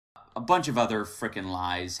a bunch of other frickin'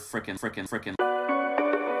 lies. Frickin'.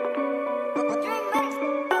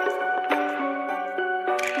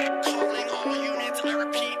 Calling all units, I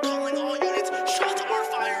repeat, calling all units. Shots are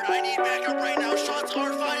fired. I need backup right now. Shots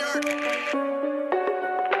are fired.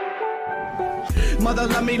 Mother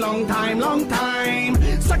love me long time, long time.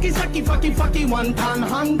 Sucky, sucky, fucky, fucky, one ton,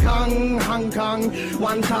 Hong Kong, Hong Kong.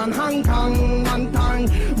 One ton, Hong Kong, one ton.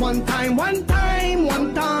 One time, one time,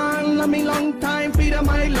 one ton. Love me long time, feet of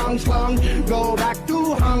my long slong. Go back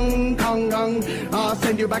to Hong Kong, I'll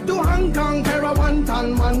send you back to Hong Kong. Para one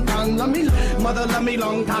ton, love me. Mother love me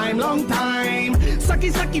long time, long time.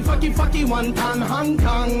 Sucky, sucky, fucky, fucky, one ton, Hong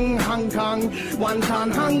Kong, Hong Kong. One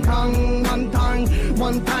ton, Hong Kong, one ton.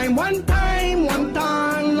 One time, one time, one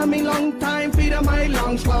ton. Love me long time, feet of my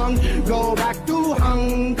long slong. Go back to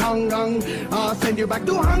Hong Kong, I'll send you back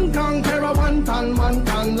to Hong Kong. Para one ton,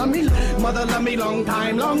 love me. Mother love me long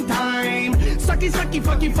time, long time. Sucky, sucky,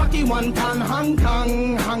 fucky, fucky, one ton, Hong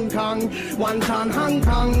Kong, Hong Kong. One ton, Hong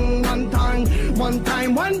Kong, one ton. One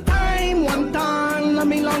time, one time, one ton. Love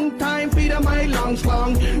me long time, feet of my long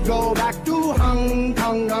slong. Go back to Hong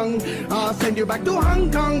Kong, I'll send you back to Hong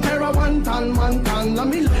Kong. Para one ton, love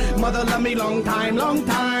me. Mother love me long time, long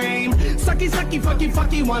time. Sucky, sucky, fucky,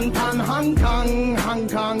 fucky, one ton, Hong Kong, Hong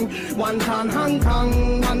Kong. One ton, Hong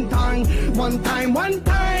Kong, one ton. One time, one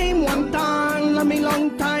time, one ton. Love me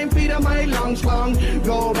long time, feet of my long slong.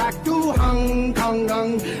 Go back to Hong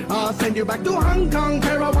Kong, I'll send you back to Hong Kong.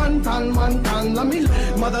 Para one ton, love me.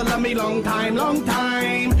 Mother love me long time, long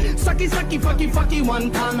time. Sucky, sucky, fucky, fucky,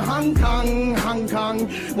 one ton, Hong Kong, Hong Kong.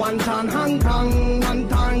 One ton, Hong Kong, one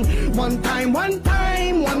ton. One time, one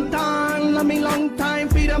time, one ton. Love me long time,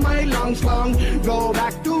 feet of my long slong. Go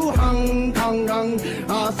back to Hong Kong,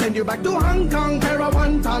 I'll send you back to Hong Kong.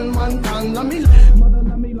 Para one ton, love me.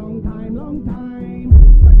 Mother love me long time, long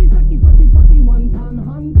time. Sucky, sucky, fucky, fucky, one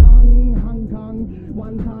ton, Hong Kong, Hong Kong.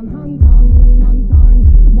 One ton, Hong Kong, one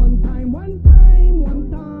ton. One time, one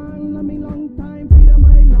time, one ton. Love me long time, feet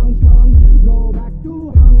of my long slong. Go back to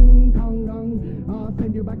Hong Kong,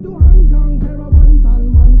 I'll send you back to Hong Kong. Para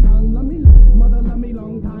one ton, love me. Mother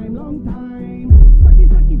love me long time, long time.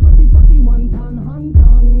 Sucky, sucky, fucky, fucky, one ton,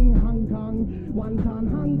 Hong Kong, Hong Kong. One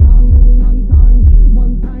ton, Hong Kong, one ton.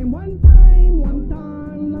 One time, one time,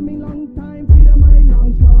 one ton. Love me long time, feet of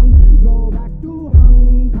my long slong. Go back to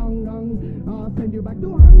Hong Kong, I'll send you back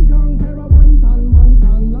to Hong Kong. Para one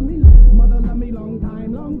ton, love me. Mother love me long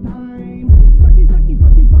time, long time. Sucky, sucky,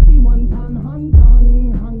 fucky, fucky, one ton, Hong Kong,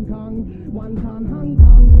 Hong Kong. One ton, Hong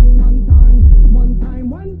Kong, one ton. One time,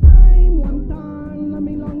 one time, one ton. Love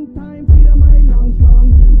me long time, feet of my long slong.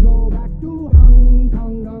 Go back to Hong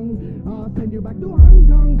Kong, I'll send you back to Hong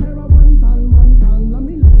Kong. Para one ton, love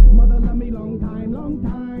me. Mother love me long time, long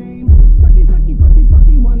time. Sucky, sucky, fucky,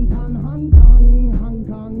 fucky, one ton, Hong Kong, Hong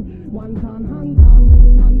Kong. One ton, Hong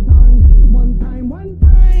Kong, one ton. One time, one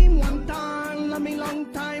time, one ton. Love me long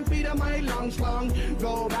time, feet of my long slong.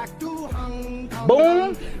 Go back to Hong Kong.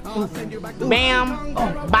 Boom, I'll send you back to bam, Hong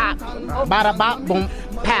Kong. bop, bada bop, boom,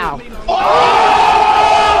 pow.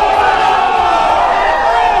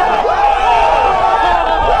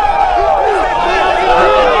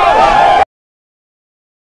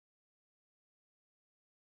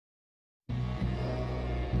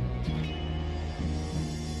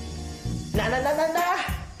 Nah.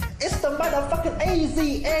 It's the motherfucking AZ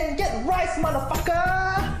and get rice,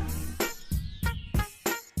 motherfucker.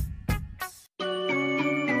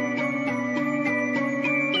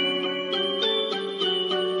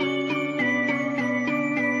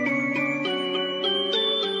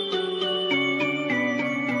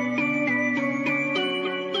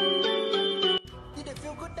 Did it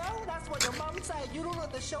feel good though? That's what your mom said. You don't know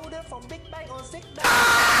the shoulder from Big Bang on Sick Day.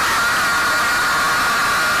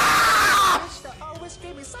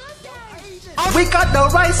 We got the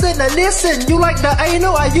rice in the listen. You like the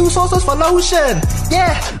anal, I use sauces for lotion.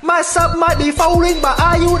 Yeah, my sub might be folding, but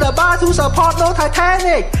I use the bar to support no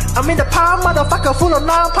Titanic. I'm in the palm, motherfucker, full of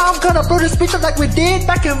napalm. Gonna blow this bitch up like we did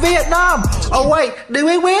back in Vietnam. Oh wait, did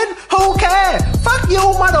we win? Who cares? Fuck you,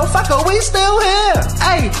 motherfucker, we still here.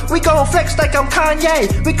 Hey, we gon' flex like I'm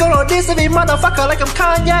Kanye. We gonna diss every motherfucker like I'm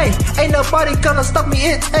Kanye. Ain't nobody gonna stop me,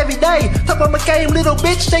 it's every day. Top of my game, little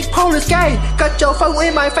bitch, take police gay. Got your phone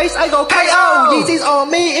in my face, I go KO. Yeezys on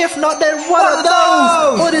me, if not then one of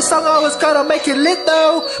those. For this song I was gonna make it lit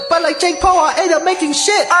though, but like Jake Paul I ain't making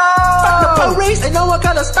shit. Fuck the police, ain't no one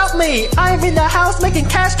gonna stop me. I'm in the house making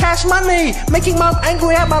cash money. Making mom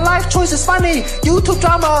angry at my life choice is funny. YouTube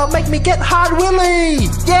drama make me get hard willy.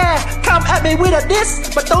 Yeah, come at me with a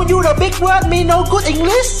diss, but don't use the big word, me no good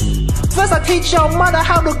English. First I teach your mother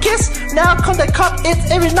how to kiss. Now come the cup it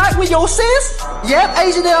every night with your sis. Yep,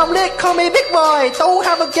 Asian I'm lit, call me big boy. Don't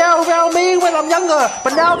have a girl around me when I'm younger,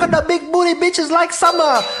 but now got the big booty bitches like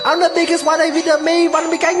summer. I'm the biggest one, they with me, wanna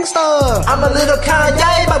be gangster. I'm a little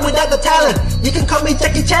Kanye, but without the talent. You can call me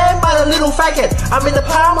Jackie Chan, but a little faggot. I'm in the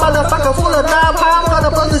palm, motherfucker, full of napalm. Gonna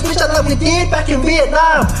blow this bitch up like we did back in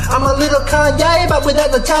Vietnam. I'm a little Kanye, but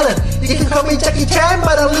without the talent. You can call me Jackie Chan,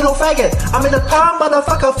 but a little faggot. I'm in the palm,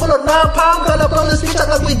 motherfucker, full of napalm. Gonna blow this bitch up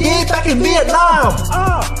like we did back in Vietnam.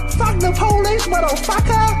 Fuck the police,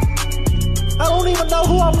 motherfucker. I don't even know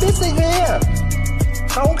who I'm dissing here.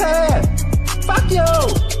 Don't care. Fuck you.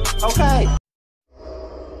 Okay.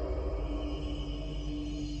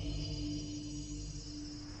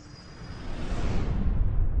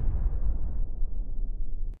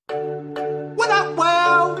 What up,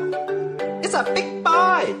 well? It's a big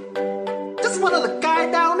boy. Just one of the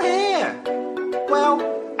guy down here. Well,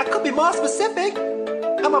 I could be more specific.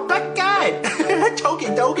 I'm a black guy.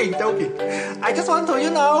 Joking. I just want to,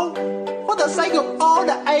 for the sake of all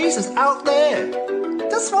the Asians out there,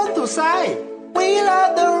 just want to say, we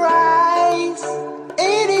love the rice.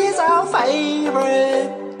 It is our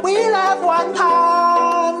favorite. We love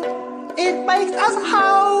wonton. It makes us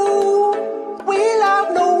whole. We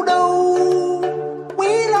love noodle.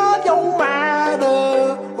 We love your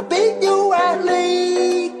mother. We'll beat you at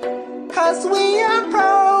league, 'cause we are pro.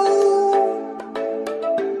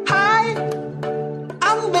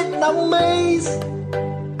 Vietnamese.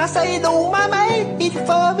 I say no my mate, eat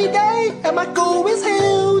for every day, and my goal is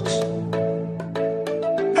huge.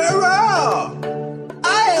 Hello,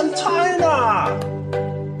 I am China.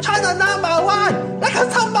 China #1, like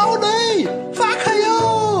a somebody. Fuck you.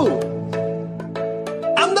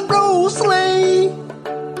 I'm the Bruce Lee,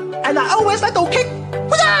 and I always like to kick.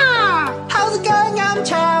 How's it going? I'm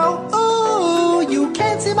Chow. Ooh, you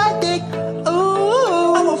can't see my dick.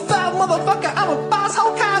 Ooh, I'm a fat motherfucker. I'm a boss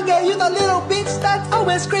Hokage. You the little bitch that's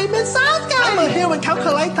always screaming Sasuke. I'm a human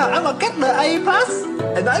calculator. I'm a get the A+,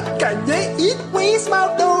 and I can eat. We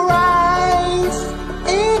smoke the rice.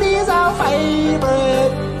 It is our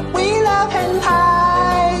favorite. We love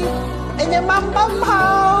hentai and your mum bum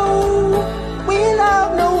hoe. We love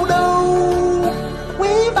noodle.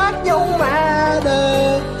 We fuck your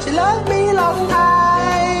mother. She loved me long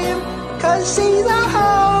time, 'cause she's a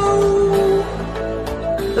hoe.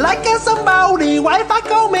 Like a somebody, Wi-Fi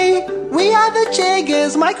call me. We are the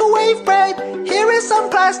chiggers, microwave bread. Here is some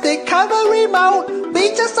plastic cover remote. We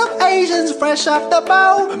just some Asians fresh off the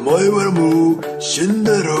boat.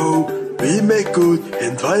 We make good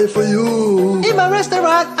and try for you. In my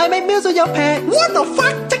restaurant, I make meals with your pet. What the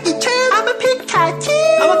fuck, Jackie Chan? I'm a Pikachu.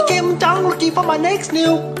 I'm a Kim Jong looking for my next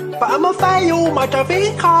meal, but I'm a fail my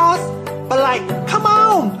traffic cost. But like, come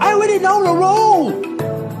on, I already know the rule.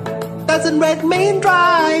 Doesn't red mean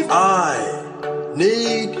drive? I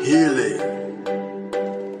need healing.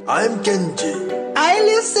 I'm Genji. I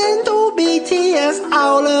listen to BTS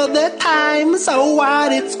all of the time, so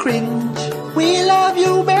what? It's cringe. We love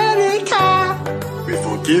you, America. We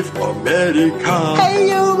forgive America. Hey,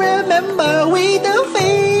 you remember we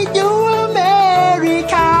defeat you,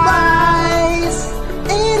 America. Rice,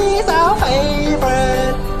 it is our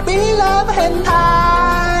favorite. We love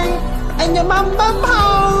hentai and your mum bum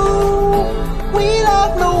hoe. We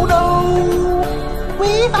love noodle.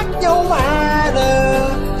 We fuck your mother.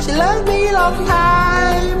 She loved me long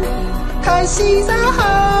time, 'cause she's a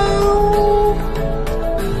hoe.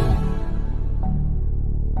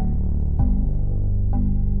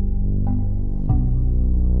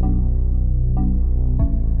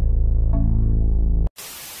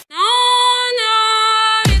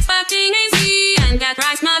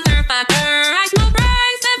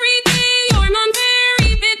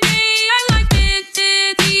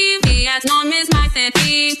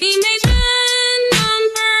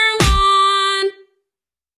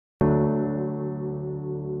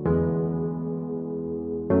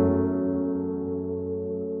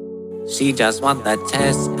 She just want the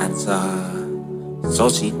test answer, so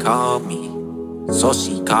she called me,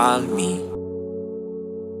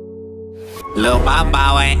 Lil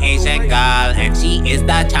Mama an Asian girl, and she is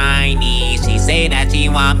the Chinese. She say that she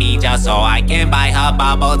want me just so I can buy her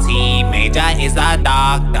bubble tea. Major is a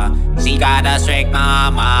doctor, she got a strict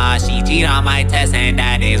mama. She cheat on my test, and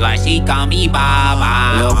that is why she call me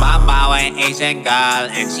Baba. Lil Mama an Asian girl,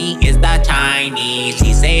 and she is the Chinese.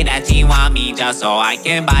 She say that she want me just so I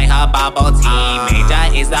can buy her bubble tea. Major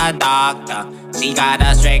is a doctor, she got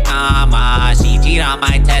a strict mama. She cheat on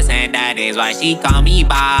my test, and that is why she call me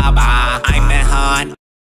Baba. I met her on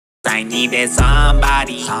I needed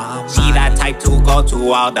somebody. She the type to go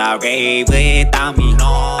to all the rave without me.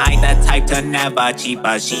 I the type to never cheat,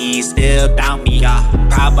 but she still doubt me.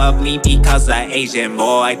 Probably because the Asian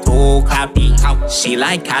boy too clappy. She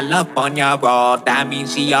like California roll, that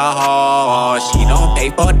means she a hoe. She don't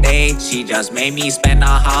pay for dates, she just made me spend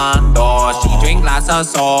 $100. She drink lots of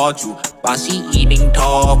soju while she eating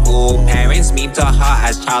tofu. Parents mean to her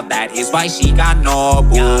as child, that is why she got no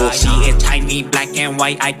boo. She is Chinese, black and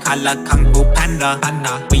white, I call her Kung Fu Panda.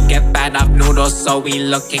 We get bad of noodles, so we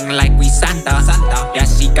looking like we Santa. Yeah,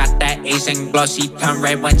 she got that Asian glow, she turn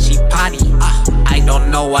red when she potty. I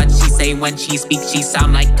don't know what she say when she speaks, she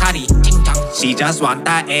sound like Cuddy. She just want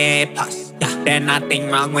that A+. Yeah, there's nothing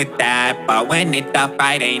wrong with that, but when it's a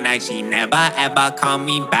Friday night, she never ever call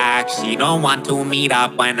me back. She don't want to meet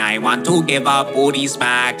up when I want to give her booty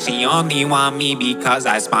smack. She only want me because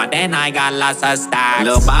I smart and I got lots of stacks.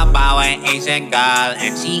 Lil' Baba an Asian girl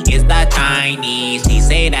and she is the Chinese. She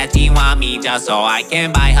say that she want me just so I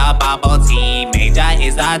can buy her bubble tea. Major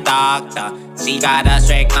is a doctor, she got a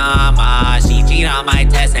strict mama. She cheat on my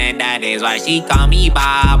test and that is why she call me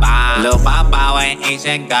Baba. Lil' Baba an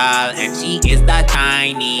Asian girl and she is the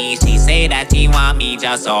Chinese. She say that she want me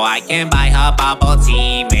just so I can buy her bubble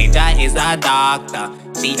tea. Major is a doctor,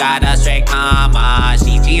 she got a strict mama.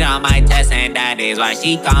 She cheat on my test and that is why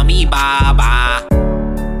she call me Baba.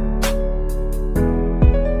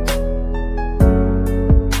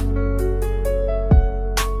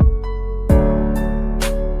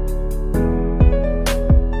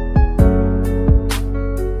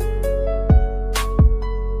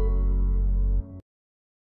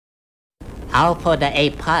 I'll put the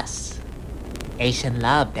A+. Asian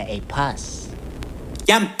love the A+.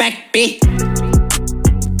 Yeah, baby.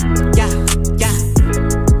 Yeah, yeah.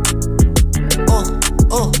 Oh,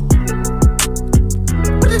 oh.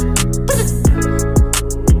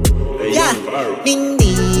 Yeah, Ming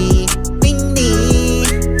Li, Ming Li.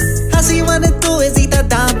 All she wanna do is eat the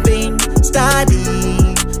dumpling, study.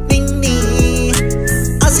 Ming Li.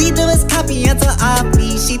 All she do is copy and to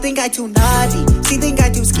me. She think I too naughty, she think I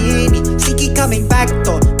too skinny. She keep coming back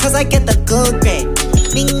though, cause I get the good grade.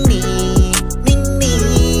 Ming Li, Ming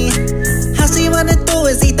Li. All she wanna do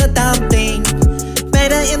is eat the dumpling.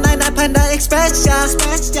 Made her in line, I Panda Express, yeah.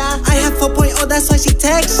 I have 4.0, that's why she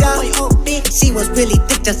text, yeah. She was really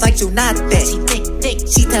thick, just like Junate.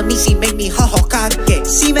 She tell me she make me Hokage.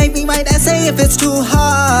 She make me write essay if it's too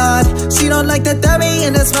hard. She don't like the dirty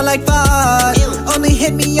and it smell like fart. Only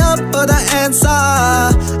hit me up for the answer.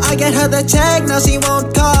 I get her the check, now she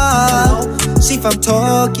won't call. She from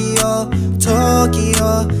Tokyo,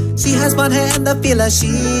 Tokyo. She has blonde hair and the feel of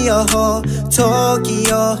she a hoe.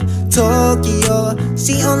 Tokyo, Tokyo.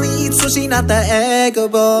 She only eats sushi, not the egg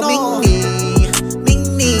roll. Ming Li,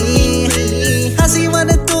 Ming Li. All she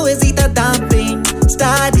wanna do is eat the dumpling,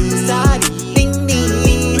 study. Ming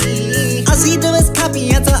Li. All she do is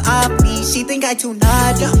copy and to me. She think I too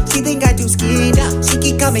naughty, she think I too skinny. She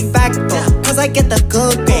keep coming back though, cause I get the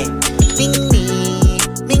good grade. Ming Li,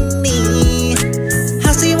 Ming Li.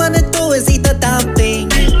 All she wanna do is eat the dumpling.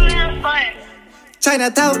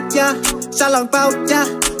 Chinatown, yeah. Xiaolong Bao, yeah.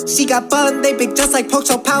 She got bun, they big just like pork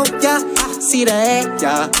chop pound, yeah. See the egg,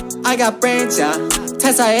 yeah. I got brains, yeah.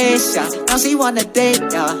 Tessa Asia, now she wanna date,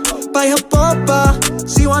 yeah. Buy her boba,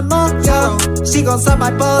 she want more, yeah. She gon' suck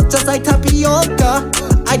my ball just like tapioca.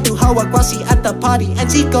 I do her work while she at the party and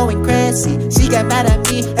she going crazy. She get mad at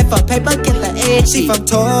me and for paper get the A. She from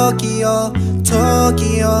Tokyo,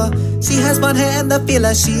 Tokyo. She has blonde hair and the feel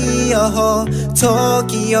of she a hoe.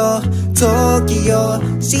 Tokyo, Tokyo.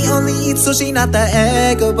 She only eats sushi, not the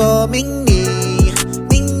egg roll. Ming Li,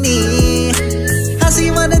 Ming Li. All she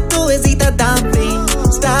wanna do is eat the dumpling,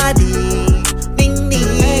 study. Ming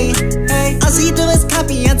Li. All she do is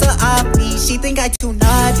copy and to me. She think I too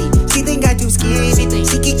naughty, she think I too skinny.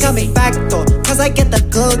 She keep coming back though, cause I get the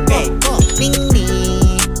good grade. Ming Li,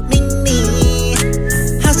 Ming Li.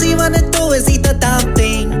 All she wanna do is eat the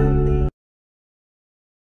dumpling.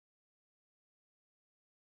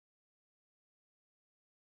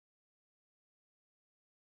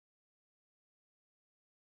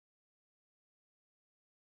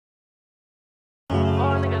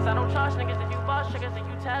 I don't trust niggas if you bust niggas and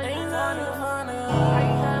you tell you fun niggas. How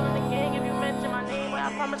you telling the gang if you mention my name? Well,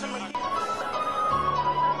 I promise I'm gonna keep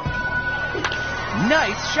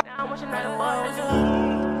Nice shot. now I'm wishing that I fuck with you.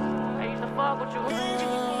 I used to fuck with you.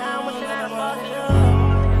 Now I'm wishing that I fuck with you.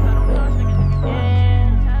 Niggas, I don't trust niggas if you can.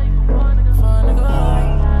 Tell you fun niggas.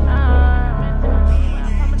 I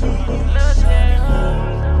promise I'm gonna look there.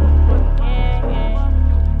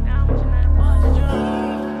 Now I'm wishing that I fuck with you.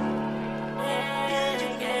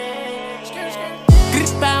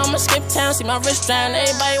 Bound my skip town, see my wrist drown.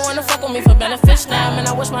 Everybody wanna fuck with me for benefits now. Man,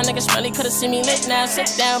 I wish my niggas really could've seen me lit now.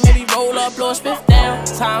 Sit down, maybe roll up, blow a spiff down.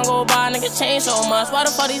 Time go by, nigga change so much. Why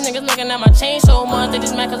the fuck these niggas looking at my chain so much? They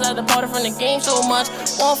just mad cause I departed from the game so much.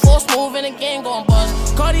 1-4 smooth in the game gon'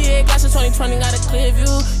 bust. Cartier glasses 2020 got a clear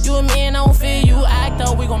view. You and me and I don't fear you. Act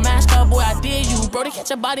up, we gon' mask up, boy, I dare you. Bro, they catch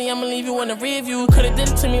your body, I'ma leave you in the rear view. Could've did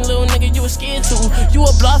it to me, little nigga, you was scared to. You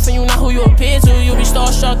a bluff and you not who you appear to. You be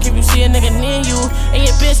starstruck if you see a nigga near you. And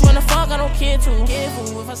your bitch wanna fuck, I don't care to.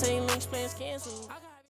 Careful if I say links, plans cancel.